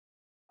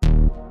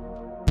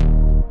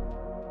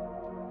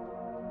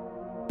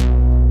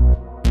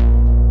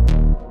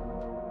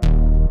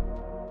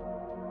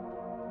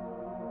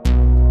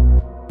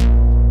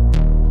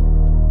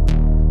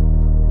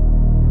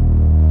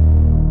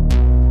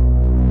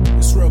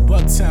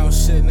Bucktown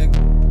shit, nigga.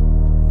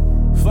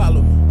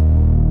 Follow me.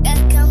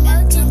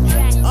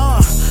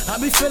 I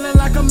be feeling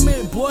like I'm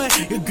it, boy.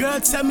 Your girl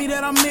tell me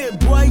that I'm it,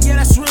 boy. Yeah,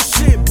 that's real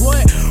shit,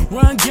 boy.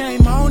 Run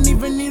game, I don't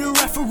even need a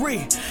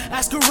referee.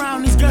 Ask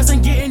around, these girls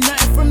ain't getting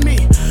nothing from me.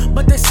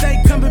 But they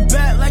stay coming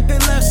back like they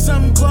left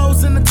something.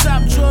 Clothes in the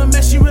top drawer,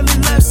 man, she really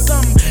left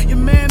something. Your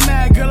man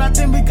mad, girl, I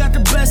think we got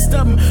the best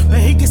of him. But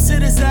he can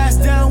sit his ass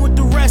down with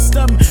the rest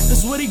of them.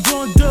 That's what he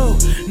gon' do,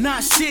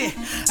 not shit.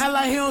 Act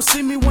like he don't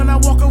see me when I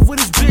walk up with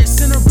his bitch.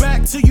 Send her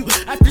back to you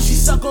after she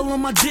suck all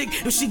on my dick.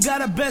 If she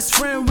got a best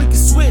friend, we can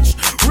switch.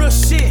 Real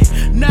shit,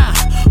 nah,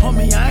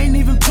 homie, I ain't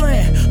even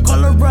playing. Call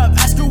her up,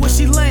 ask her where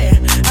she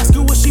layin', ask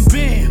her where she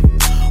been.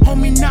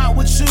 Homie, not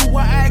with you,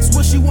 I asked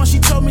what she want, she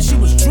told me she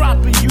was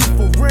dropping you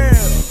for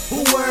real.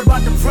 Who worry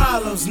about the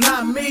problems?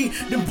 Not me.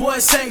 Them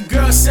boys say,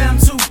 girls say I'm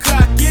too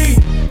cocky.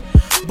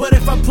 But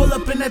if I pull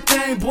up in that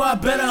thing, boy, I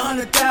bet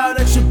 100,000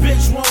 that your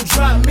bitch won't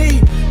drop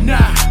me.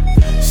 Nah,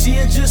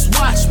 she'll just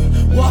watch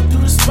me walk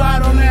through the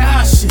spot on that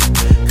hot shit.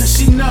 Cause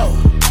she know,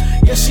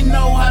 yeah, she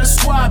know how the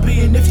squad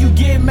be. And if you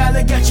get mad,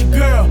 they got your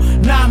girl,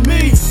 not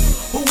me.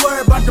 Who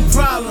worry about the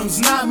problems?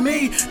 Not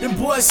me. Them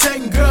boys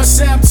hating, girls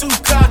say I'm too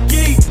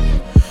cocky.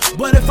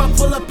 But if I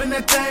pull up in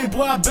that thing,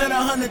 boy, I bet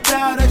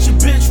 100,000 that your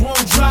bitch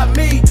won't drop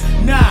me.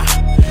 Nah,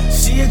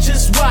 she'll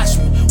just watch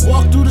me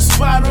walk through the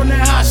spot on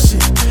that hot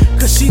shit.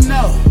 Cause she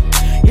know,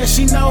 yeah,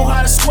 she know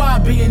how the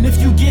squad be. And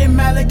if you get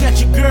mad, they got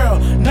your girl,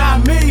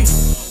 not me.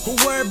 Who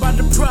worry about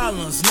the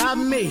problems? Not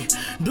me.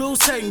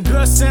 Dudes hating,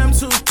 girls say I'm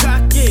too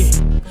cocky.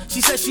 She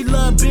said she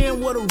love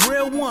being with a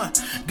real one.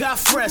 Got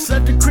fresh,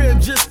 left the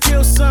crib, just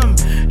kill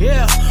something.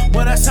 Yeah,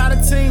 well that's how the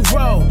team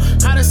roll.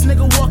 How this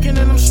nigga walking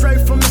and I'm straight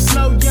from the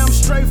snow. Yeah, I'm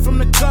straight from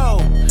the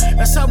cold.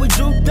 That's how we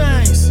do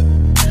things.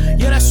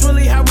 Yeah, that's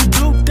really how we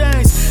do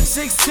things.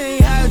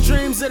 16, had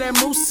dreams of that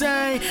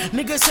Moussain.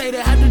 Niggas say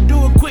they had to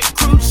do a quick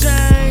crew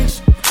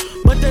change.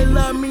 But they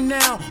love me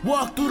now.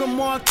 Walk through the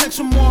mall, catch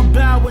them all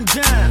bowing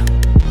down.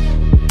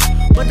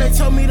 But they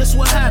told me this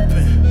what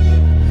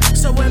happened,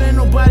 so it ain't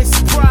nobody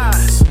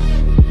surprised.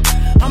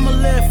 I'ma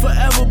live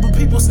forever, but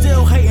people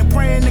still hating,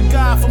 praying to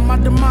God for my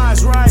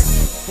demise, right?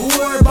 Who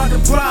worry about the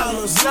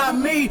problems? Not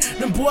me.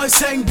 Them boys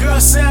hating,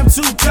 girls say I'm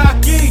too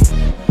cocky.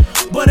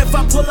 But if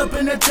I pull up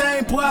in that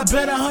thing, boy, I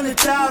bet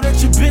 100,000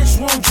 that your bitch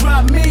won't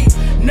drop me.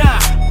 Nah,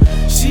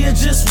 she'll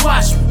just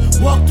watch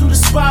me walk through the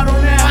spot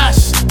on that hot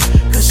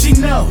shit. Cause she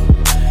know,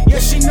 yeah,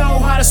 she know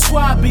how the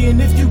squad be.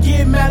 And if you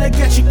get mad, I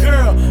got your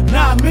girl,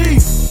 not me.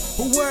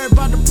 Who worry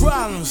about the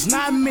problems?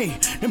 Not me.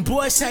 Them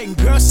boys hating,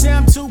 girls say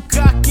I'm too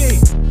cocky.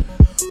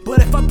 But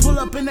if I pull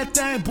up in that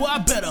thing, boy, I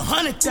bet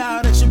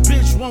 100,000 that your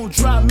bitch won't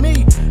drop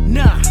me.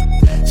 Nah,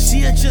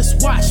 she'll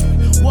just watch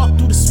me walk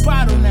through the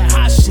spot on that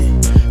hot shit.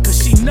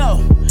 Cause she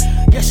know,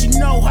 yeah, she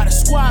know how the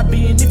squad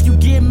be. And if